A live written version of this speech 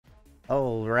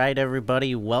Alright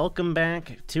everybody, welcome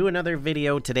back to another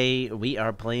video. Today we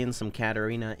are playing some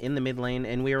Katarina in the mid lane,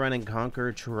 and we are running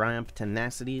Conquer, Triumph,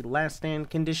 Tenacity, Last Stand,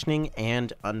 Conditioning,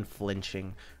 and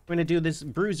Unflinching. We're going to do this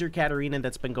Bruiser Katarina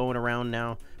that's been going around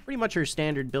now. Pretty much her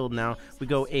standard build now. We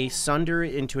go a Sunder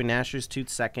into a Nashor's Tooth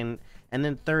second, and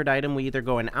then third item we either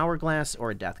go an Hourglass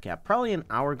or a Death Cap. Probably an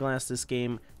Hourglass this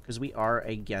game, because we are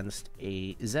against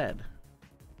a Zed.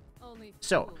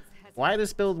 So, why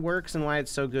this build works and why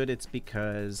it's so good, it's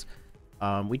because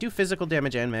we do physical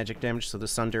damage and magic damage, so the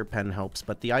Sunder pen helps,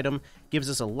 but the item gives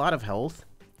us a lot of health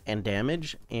and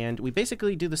damage, and we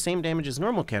basically do the same damage as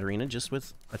normal Katarina, just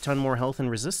with a ton more health and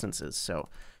resistances, so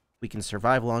we can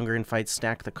survive longer in fights,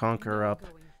 stack the Conquer up,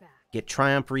 get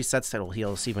Triumph resets that'll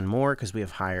heal us even more because we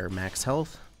have higher max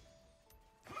health,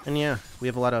 and yeah, we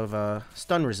have a lot of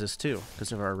stun resist too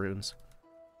because of our runes.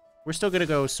 We're still going to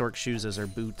go Sork Shoes as our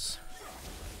boots.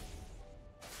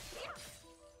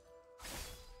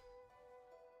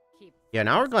 Yeah, an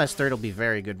Hourglass third will be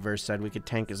very good versus Zed. We could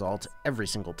tank his ult every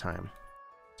single time.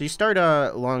 So you start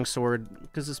a Longsword,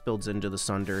 because this builds into the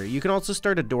Sunder. You can also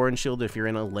start a Doran Shield if you're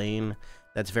in a lane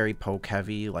that's very poke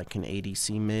heavy, like an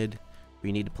ADC mid, where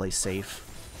you need to play safe.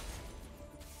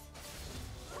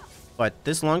 But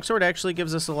this Longsword actually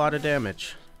gives us a lot of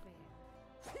damage.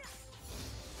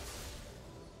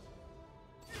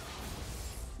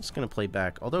 Just gonna play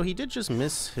back. Although he did just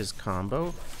miss his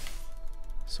combo,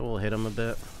 so we'll hit him a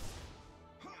bit.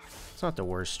 It's not the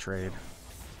worst trade.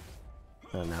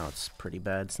 Now it's pretty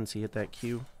bad since he hit that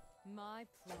Q.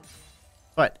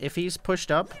 But if he's pushed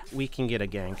up, we can get a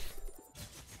gank.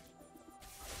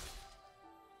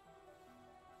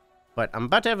 But I'm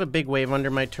about to have a big wave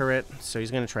under my turret, so he's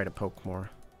going to try to poke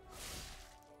more.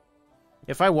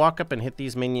 If I walk up and hit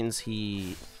these minions,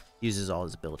 he uses all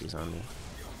his abilities on me.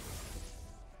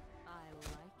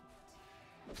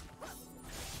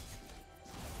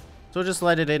 So just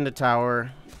let it into tower.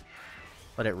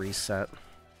 Let it reset.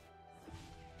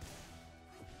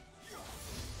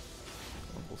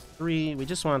 Level 3. We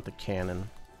just want the cannon.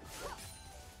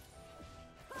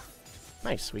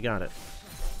 Nice, we got it.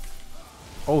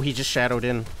 Oh, he just shadowed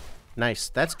in. Nice,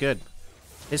 that's good.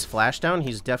 His flash down,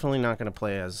 he's definitely not going to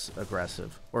play as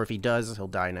aggressive. Or if he does, he'll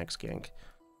die next gank.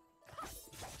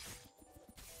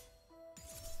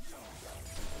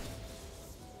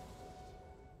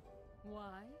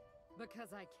 Why?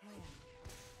 Because I can.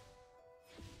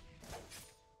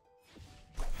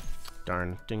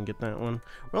 Darn, didn't get that one.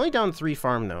 We're only down 3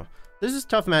 farm though. This is a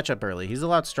tough matchup early. He's a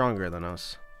lot stronger than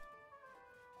us.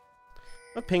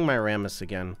 I'll ping my Rammus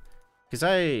again, because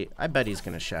I bet he's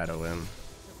going to shadow in.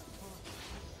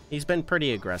 He's been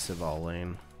pretty aggressive all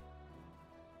lane.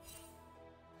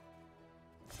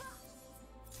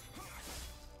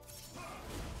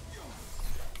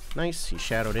 Nice, he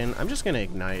shadowed in. I'm just going to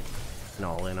ignite and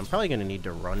all in. I'm probably going to need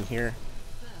to run here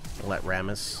and let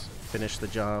Rammus finish the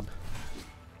job.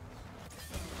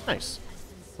 Nice.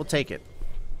 We'll take it.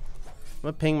 I'm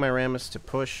gonna ping my Rammus to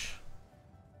push.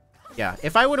 Yeah,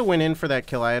 if I would have went in for that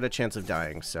kill, I had a chance of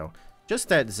dying, so just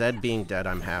that Zed being dead,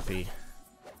 I'm happy.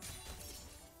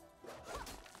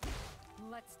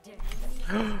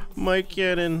 My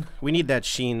cannon. We need that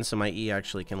sheen so my E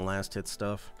actually can last hit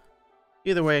stuff.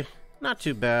 Either way, not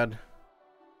too bad.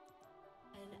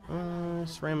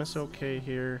 Is Rammus okay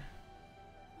here?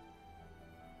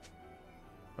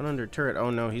 Run under turret.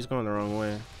 Oh no, he's going the wrong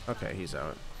way. Okay, he's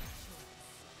out.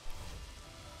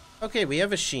 Okay, we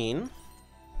have a sheen.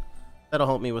 That'll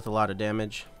help me with a lot of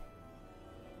damage.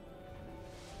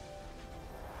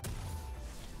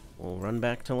 We'll run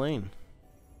back to lane.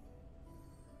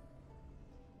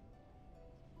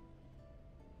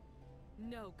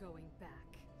 No going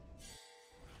back.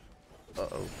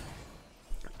 Uh-oh.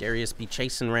 Darius be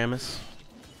chasing Rammus.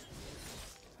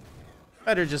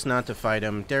 Better just not to fight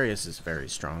him. Darius is very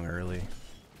strong early.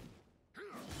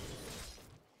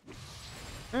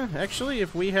 Actually,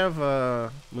 if we have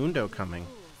Mundo coming,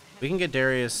 we can get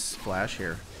Darius flash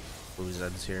here. Blue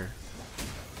Zed's here.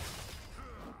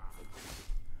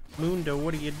 Mundo,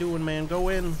 what are you doing, man? Go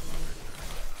in.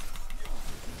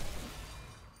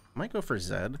 Might go for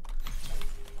Zed.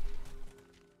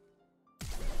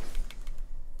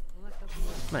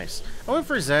 Nice. I went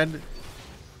for Zed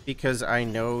because I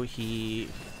know he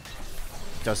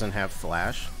doesn't have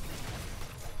flash.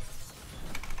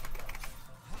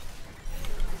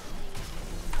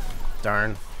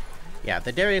 Darn. Yeah,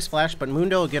 the Darius flash, but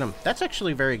Mundo will get him. That's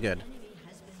actually very good.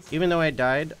 Even though I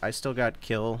died, I still got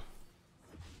kill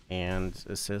and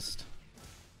assist.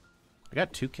 I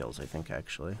got 2 kills, I think,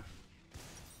 actually.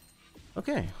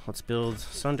 Okay, let's build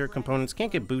Sunder components.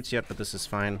 Can't get boots yet, but this is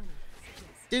fine.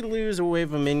 Did lose a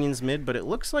wave of minions mid, but it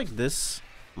looks like this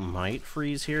might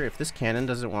freeze here. If this cannon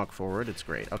doesn't walk forward, it's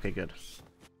great. Okay, good.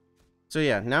 So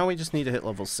yeah, now we just need to hit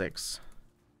level 6.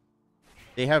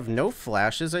 They have no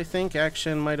flashes, I think.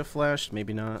 Action might have flashed,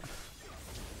 maybe not.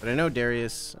 But I know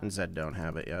Darius and Zed don't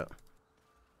have it yet.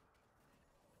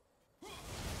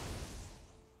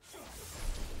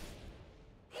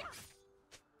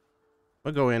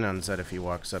 I'll go in on Zed if he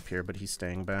walks up here, but he's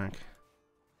staying back.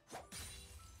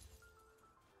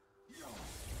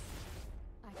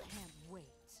 I can't wait.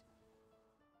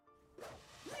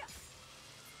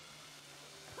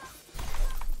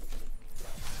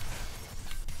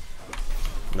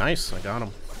 Nice, I got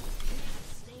him.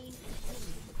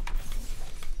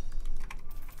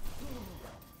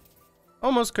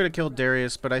 Almost could have killed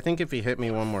Darius, but I think if he hit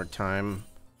me one more time,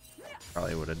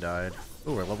 probably would have died.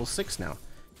 Oh, we're level 6 now.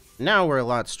 Now we're a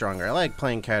lot stronger. I like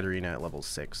playing Katarina at level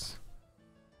 6.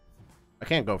 I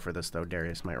can't go for this though.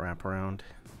 Darius might wrap around.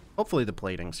 Hopefully the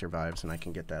plating survives and I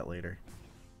can get that later.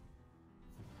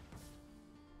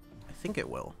 I think it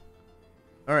will.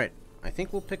 Alright, I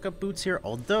think we'll pick up boots here,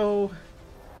 although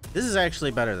this is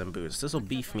actually better than boots. This will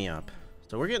beef me up.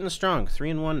 So we're getting strong.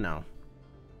 3-1 now.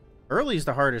 Early's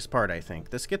the hardest part, I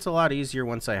think. This gets a lot easier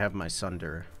once I have my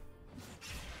Sunder.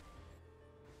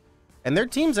 And their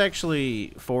team's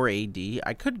actually 4 AD.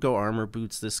 I could go armor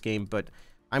boots this game, but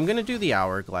I'm going to do the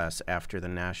Hourglass after the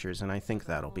Nashers, and I think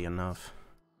that'll be enough.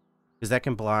 Because that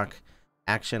can block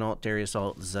Action ult, Darius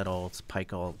ult, Zed ult,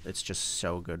 Pike ult. It's just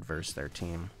so good versus their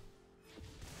team.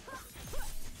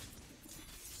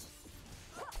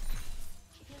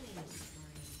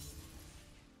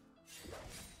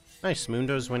 Nice,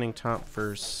 Mundo's winning top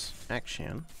versus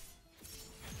Action.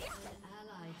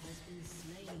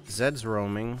 Zed's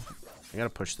roaming. I gotta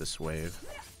push this wave.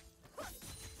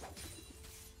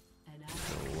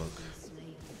 Oh,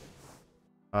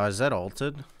 look. Zed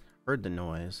ulted. Heard the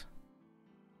noise.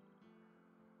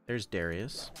 There's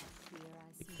Darius.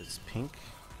 Take this pink.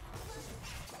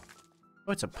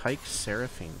 Oh, it's a Pike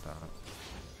Seraphine bot.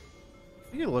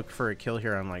 We could look for a kill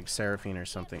here on like Seraphine or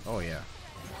something. Oh yeah.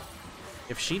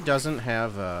 If she doesn't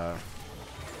have a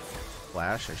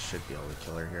flash, I should be able to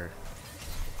kill her here.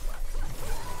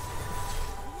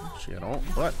 She had ult,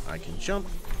 but I can jump.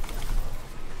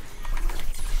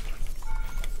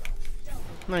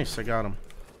 Nice, I got him.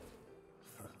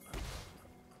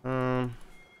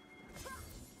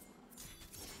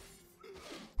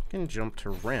 Can jump to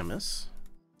Rammus.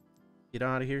 Get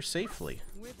out of here safely.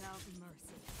 Without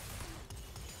mercy.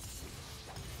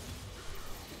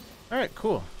 Alright,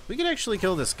 cool. We could actually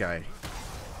kill this guy.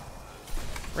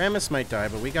 Rammus might die,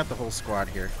 but we got the whole squad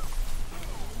here.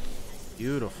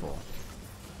 Beautiful.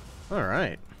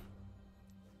 Alright.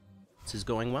 This is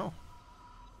going well.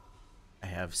 I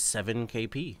have 7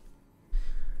 KP.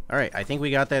 Alright, I think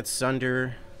we got that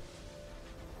Sunder.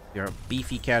 You're a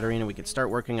beefy Katarina. We could start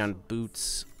working on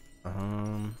boots.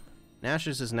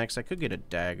 Nash's is next. I could get a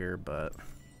dagger, but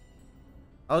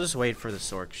I'll just wait for the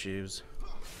Sork shoes.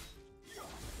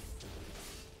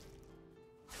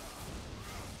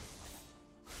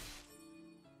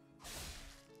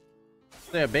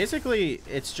 Yeah, basically,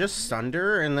 it's just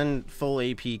Sunder and then full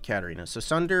AP Katarina. So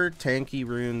Sunder, tanky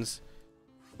runes,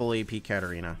 full AP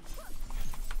Katarina.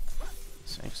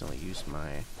 So I accidentally used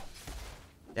my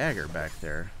dagger back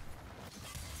there.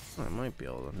 Oh, I might be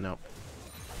able to... Nope.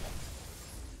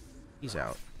 He's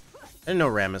out. I didn't know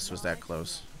Rammus was that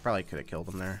close. Probably could have killed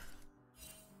him there.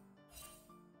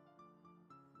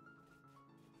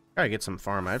 Gotta get some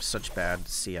farm. I have such bad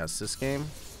CS this game.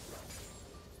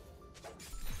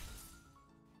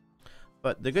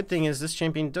 But the good thing is this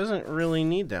champion doesn't really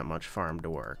need that much farm to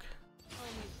work.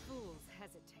 Only fools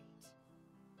hesitate.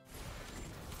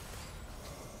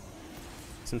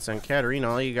 Since on Katarina,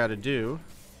 all you gotta do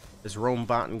is roam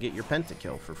bot and get your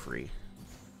pentakill for free.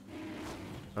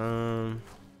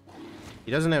 He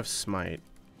doesn't have smite.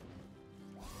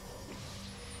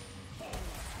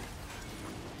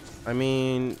 I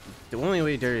mean, the only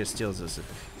way Darius steals this is if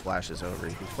he flashes over.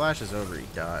 If he flashes over, he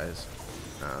dies.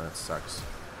 Nah, that sucks.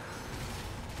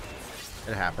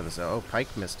 It happens though. Oh,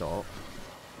 Pike missed ult.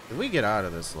 Did we get out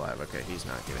of this alive? Okay, he's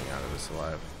not getting out of this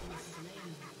alive.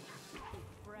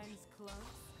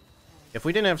 If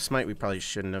we didn't have smite, we probably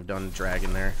shouldn't have done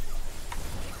dragon there.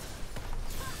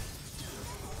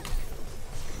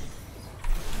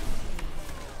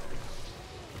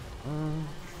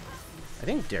 I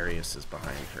think Darius is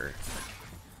behind her.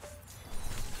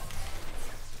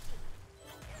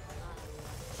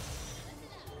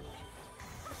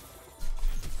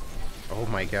 Oh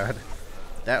my god.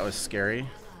 That was scary.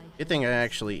 Good thing I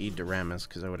actually E'd to Rammus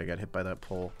because I would have got hit by that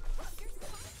pole.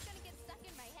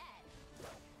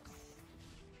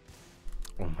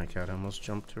 My cat almost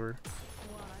jumped to her.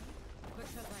 Why?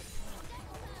 Because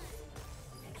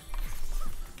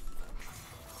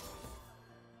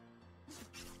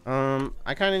I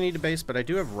I kind of need a base, but I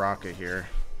do have Rocket here.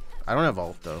 I don't have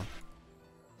ult though.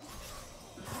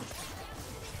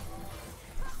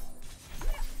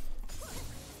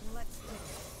 let's do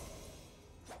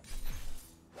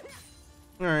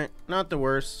it. Alright, not the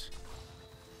worst.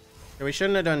 Yeah, we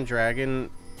shouldn't have done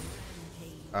Dragon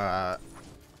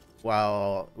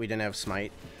while we didn't have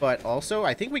Smite. But also,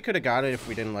 I think we could have got it if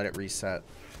we didn't let it reset.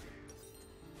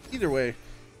 Either way,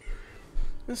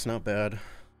 it's not bad.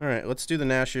 Alright, let's do the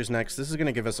Nashers next. This is going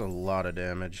to give us a lot of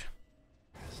damage.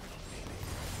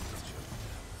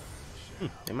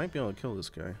 They might be able to kill this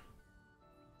guy.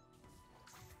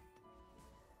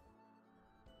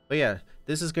 But yeah,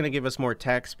 this is going to give us more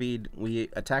attack speed. We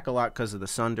attack a lot because of the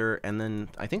Sunder, and then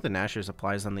I think the Nashers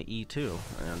applies on the E too,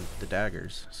 and the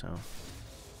daggers, so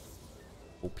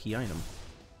OP item.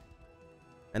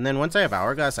 And then once I have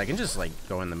Hourglass, I can just like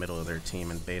go in the middle of their team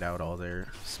and bait out all their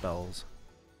spells.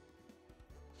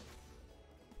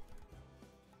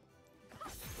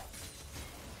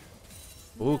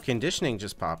 Ooh, conditioning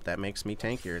just popped. That makes me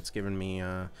tankier. It's giving me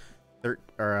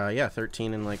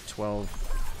 13 and like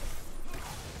 12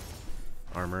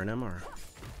 armor and MR.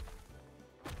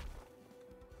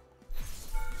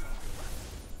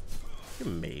 I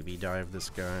can maybe dive this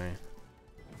guy.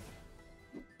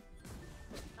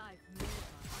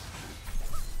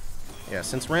 Yeah,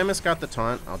 since Rammus got the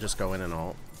taunt, I'll just go in and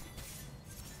ult.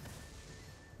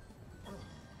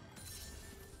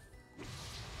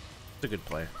 It's a good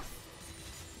play.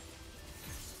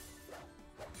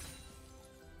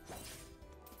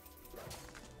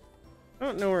 I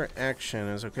don't know where Action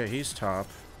is. Okay, he's top.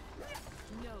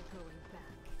 No going back.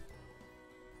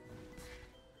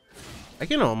 I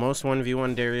can almost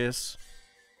 1v1 Darius.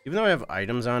 Even though I have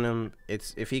items on him,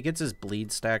 it's if he gets his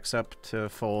bleed stacks up to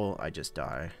full, I just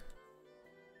die.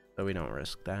 So we don't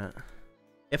risk that.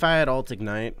 If I had ult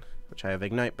Ignite, which I have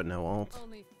Ignite but no ult.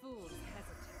 Only fools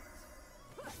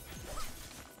hesitate.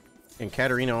 And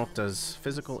Katarina ult does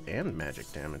physical and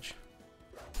magic damage.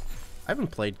 I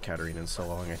haven't played Katarina in so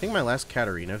long. I think my last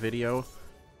Katarina video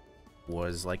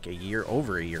was like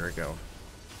over a year ago.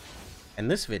 And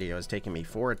this video has taken me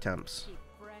 4 attempts. Keep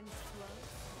friends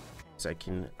close.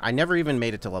 So I never even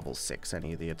made it to level 6,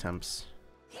 any of the attempts.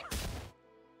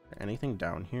 Anything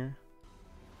down here?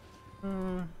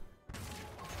 I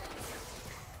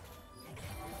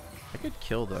could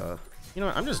kill the... You know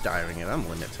what? I'm just diving it. I'm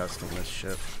limit testing this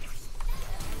shit.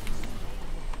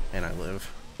 And I live.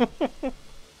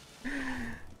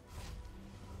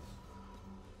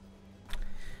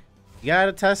 You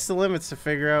gotta test the limits to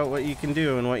figure out what you can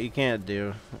do and what you can't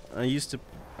do. I'm used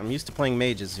to playing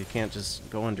mages. You can't just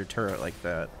go under turret like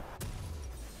that.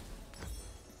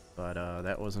 But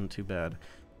that wasn't too bad.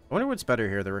 I wonder what's better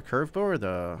here, the recurve bow or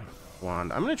the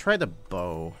wand? I'm gonna try the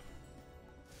bow.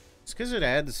 It's because it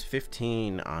adds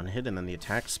 15 on hit and then the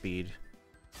attack speed.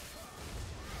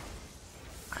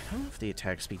 I don't know if the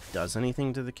attack speed does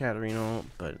anything to the Katarina,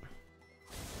 but it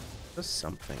does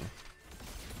something.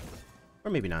 Or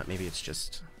maybe not. Maybe it's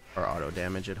just our auto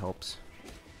damage. It helps.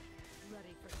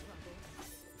 Ready for trouble.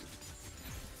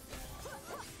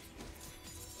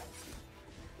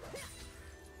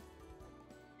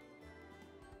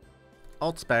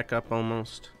 Ult's back up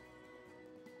almost.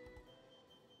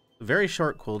 Very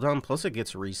short cooldown. Plus it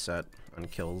gets reset on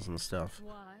kills and stuff.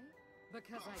 Why?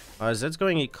 Because I Zed's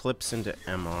going Eclipse into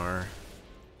MR.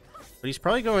 But he's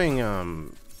probably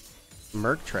going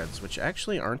Merc Treads, which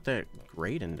actually aren't that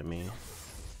great into me.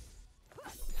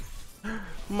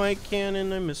 My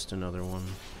cannon, I missed another one.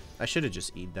 I should have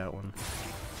just E'd that one.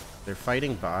 They're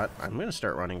fighting bot. I'm going to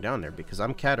start running down there because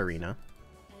I'm Katarina.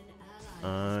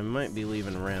 I might be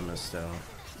leaving Rammus though.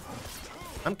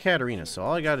 I'm Katarina, so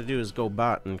all I got to do is go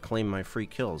bot and claim my free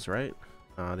kills, right?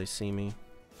 They see me.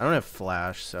 I don't have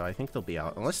flash, so I think they'll be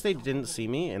out. Unless they didn't see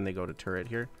me and they go to turret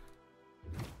here.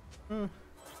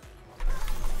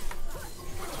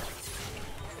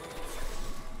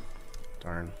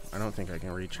 Darn, I don't think I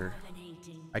can reach her.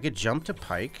 I could jump to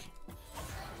Pike.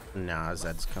 Nah,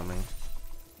 Zed's coming.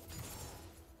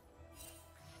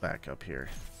 Back up here.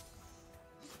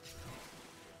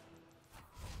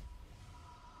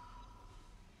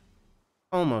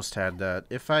 Almost had that.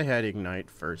 If I had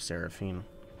Ignite for Seraphine.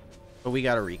 But we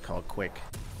gotta recall quick.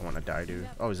 I want to die, dude.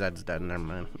 Oh, Zed's dead. Never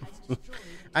mind.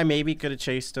 I maybe could have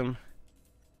chased him.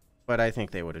 But I think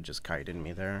they would have just kited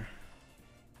me there.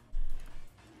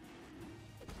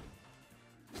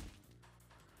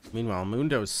 Meanwhile,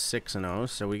 Mundo's 6-0,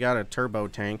 so we got a turbo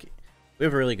tank. We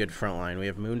have a really good front line. We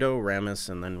have Mundo, Rammus,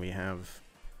 and then we have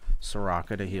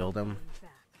Soraka to heal them.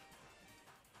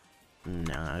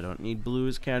 Nah, I don't need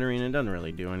blues. Katarina doesn't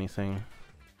really do anything.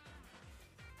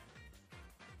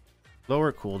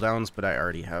 Lower cooldowns, but I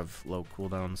already have low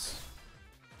cooldowns.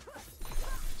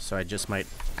 So I just might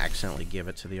accidentally give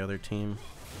it to the other team.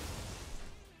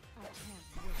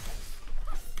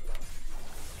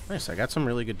 Nice, I got some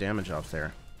really good damage off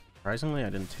there. Surprisingly, I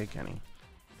didn't take any.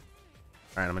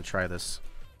 Alright, I'm gonna try this.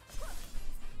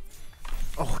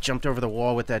 Oh, jumped over the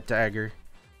wall with that dagger.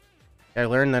 I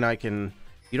learned that I can...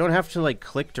 You don't have to, like,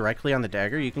 click directly on the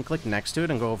dagger. You can click next to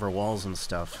it and go over walls and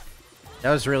stuff.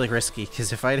 That was really risky,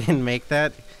 because if I didn't make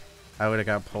that, I would have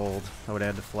got pulled. I would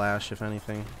have had to flash, if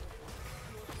anything.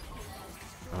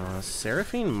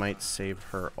 Seraphine might save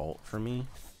her ult for me.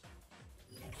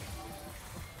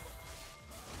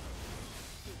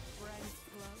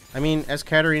 I mean, as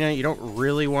Katarina, you don't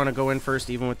really want to go in first,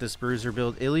 even with this Bruiser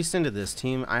build. At least into this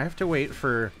team, I have to wait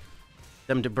for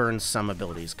them to burn some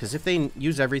abilities. Because if they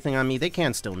use everything on me, they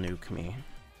can still nuke me.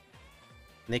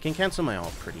 And they can cancel my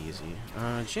ult pretty easy.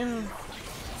 Jhin...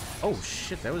 Oh,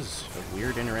 shit, that was a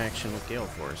weird interaction with Gale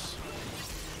Force.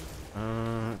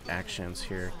 Actions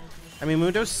here. I mean,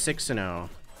 Mundo's 6-0. If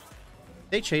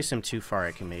they chase him too far,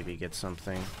 I can maybe get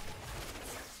something.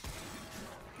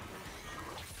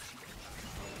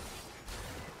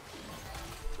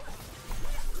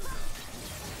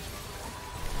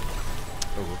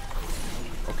 Oh.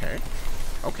 Okay.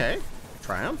 Okay.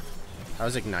 Triumph? I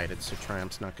was ignited, so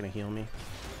Triumph's not going to heal me.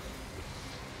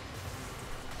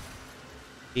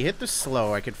 He hit the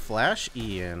slow. I could flash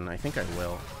E in. I think I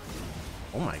will.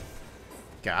 Oh my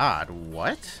god.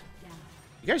 What?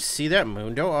 You guys see that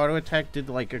Mundo auto attack did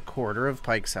like a quarter of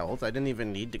Pyke's health? I didn't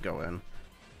even need to go in.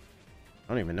 I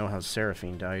don't even know how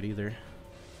Seraphine died either.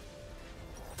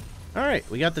 Alright,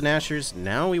 we got the Nashers.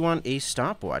 Now we want a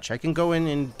stopwatch. I can go in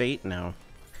and bait now.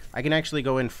 I can actually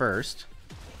go in first.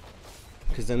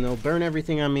 Because then they'll burn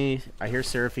everything on me. I hear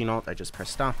Seraphine ult. I just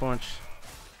press stopwatch.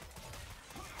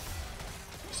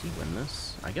 Does he win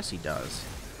this? I guess he does.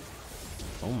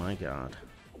 Oh my god.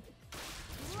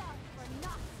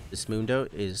 This Mundo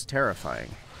is terrifying.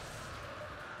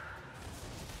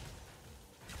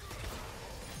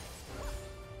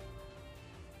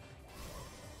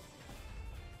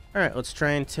 Alright, let's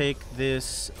try and take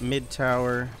this mid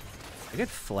tower. I get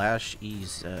flash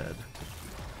EZ.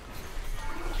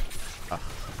 Oh.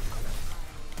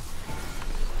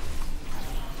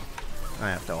 I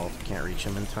have to ult. Can't reach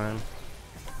him in time.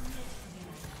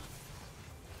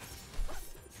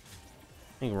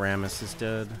 I think Rammus is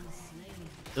dead.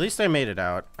 At least I made it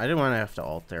out. I didn't want to have to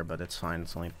ult there, but it's fine.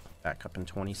 It's only back up in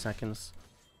 20 seconds.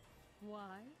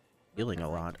 Why? Healing a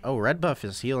lot. Oh, red buff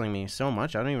is healing me so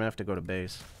much. I don't even have to go to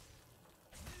base.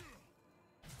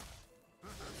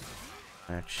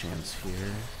 Actions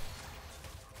here.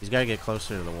 He's got to get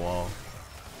closer to the wall.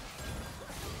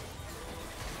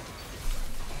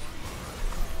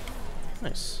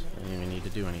 Nice. I didn't even need to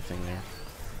do anything there.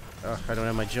 Oh, I don't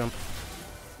have my jump.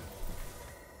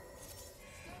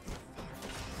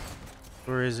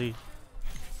 Where is he?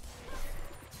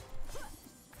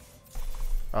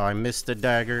 Oh, I missed the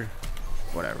dagger.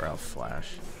 Whatever, I'll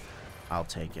flash. I'll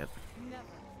take it.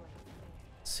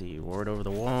 Let's see, ward over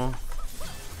the wall.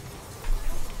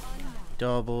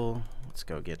 Double. Let's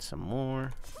go get some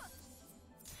more.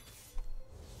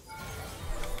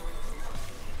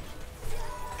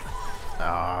 Oh,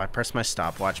 I pressed my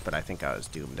stopwatch, but I think I was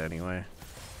doomed anyway.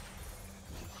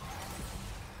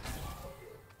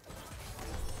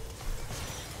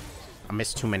 I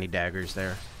missed too many daggers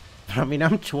there. I mean,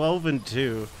 I'm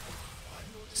 12-2.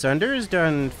 Sunder has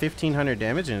done 1,500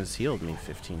 damage and has healed me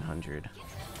 1,500.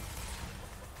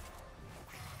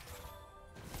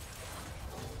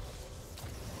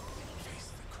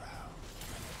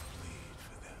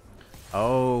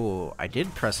 Oh, I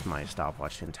did press my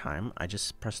stopwatch in time. I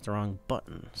just pressed the wrong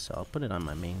button, so I'll put it on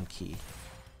my main key.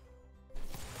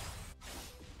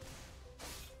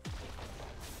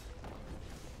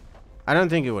 I don't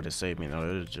think it would have saved me, though. It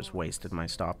would have just wasted my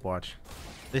stopwatch.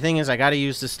 The thing is, I gotta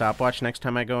use the stopwatch next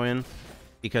time I go in,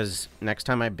 because next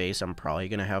time I base, I'm probably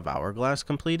gonna have Hourglass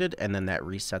completed, and then that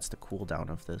resets the cooldown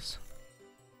of this.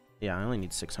 Yeah, I only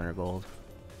need 600 gold.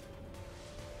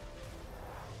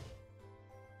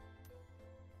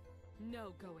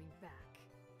 No going back.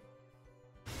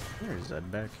 There's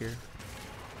Zed back here.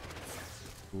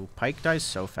 Ooh, Pyke dies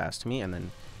so fast to me, and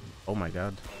then... Oh my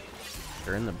god.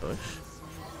 They're in the bush.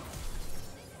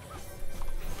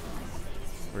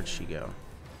 Where'd she go?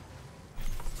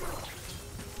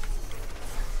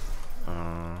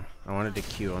 I wanted to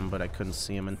Q him, but I couldn't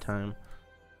see him in time.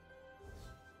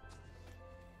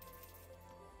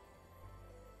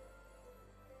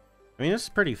 I mean, this is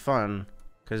pretty fun,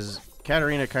 because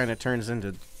Katarina kind of turns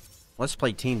into, let's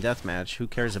play team deathmatch. Who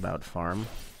cares about farm?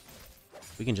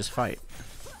 We can just fight.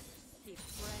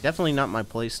 Definitely not my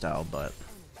playstyle, but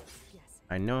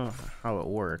I know how it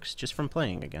works just from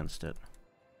playing against it.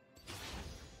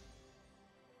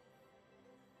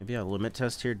 Maybe a limit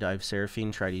test here. Dive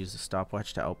Seraphine. Try to use the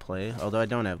stopwatch to outplay. Although I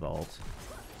don't have ult.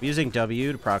 I'm using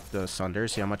W to proc the Sunder.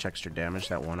 See how much extra damage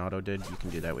that one auto did. You can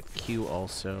do that with Q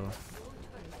also.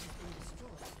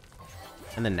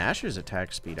 And the Nashor's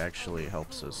attack speed actually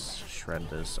helps us shred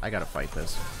this. I gotta fight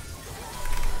this.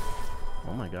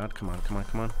 Oh my god. Come on, come on,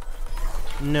 come on.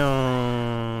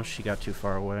 No, she got too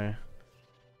far away.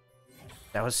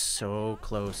 That was so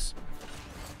close.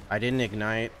 I didn't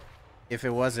ignite. If it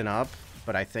wasn't up,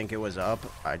 but I think it was up,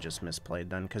 I just misplayed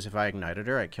then. Because if I ignited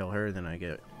her, I kill her, then I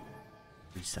get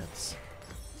resets.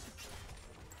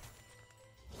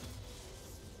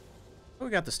 Oh,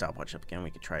 we got the stopwatch up again.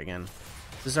 We could try again.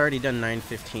 This has already done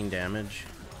 915 damage.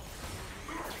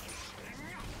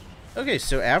 Okay,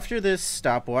 so after this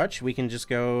stopwatch, we can just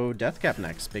go Deathcap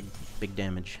next. Big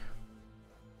damage.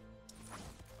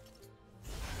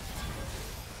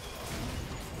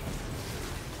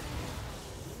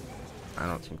 I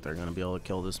don't think they're gonna be able to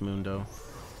kill this Mundo.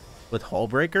 With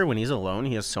Hullbreaker, when he's alone,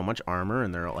 he has so much armor,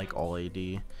 and they're like all AD.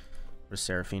 What does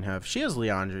Seraphine have? She has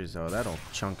Leandri's though. That'll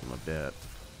chunk him a bit.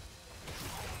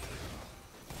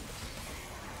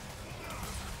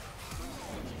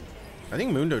 I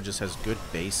think Mundo just has good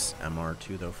base MR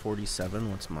too, though.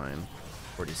 47. What's mine?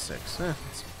 46.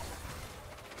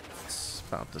 It's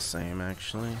about the same,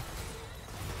 actually.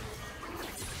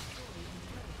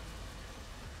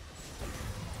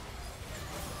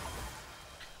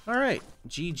 Alright,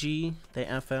 GG, they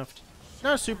FF'd.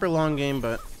 Not a super long game,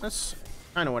 but that's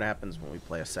kind of what happens when we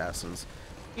play Assassins.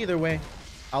 Either way,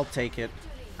 I'll take it.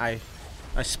 I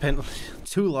spent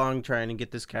too long trying to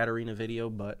get this Katarina video,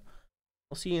 but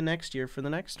I'll see you next year for the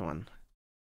next one.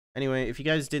 Anyway, if you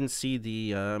guys didn't see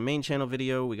the main channel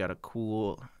video, we got a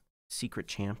cool secret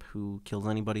champ who kills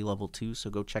anybody level 2, so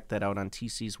go check that out on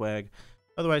TC Swag.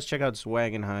 Otherwise, check out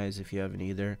Swag and Highs if you haven't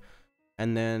either.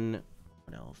 And then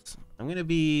what else? I'm going to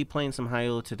be playing some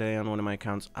Hilo today on one of my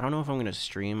accounts. I don't know if I'm going to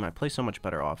stream. I play so much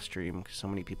better off stream because so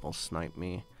many people snipe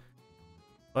me.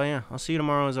 But yeah, I'll see you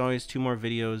tomorrow as always. 2 more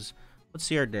videos. Let's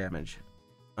see our damage.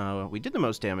 We did the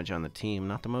most damage on the team,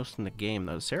 not the most in the game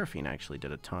though. Seraphine actually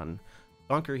did a ton.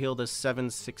 Conquer healed us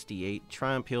 768.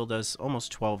 Triumph healed us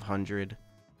almost 1200.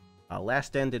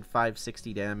 Last End did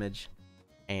 560 damage.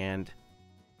 And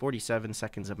 47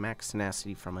 seconds of max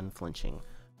tenacity from unflinching.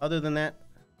 Other than that,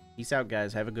 peace out,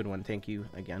 guys. Have a good one. Thank you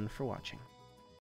again for watching.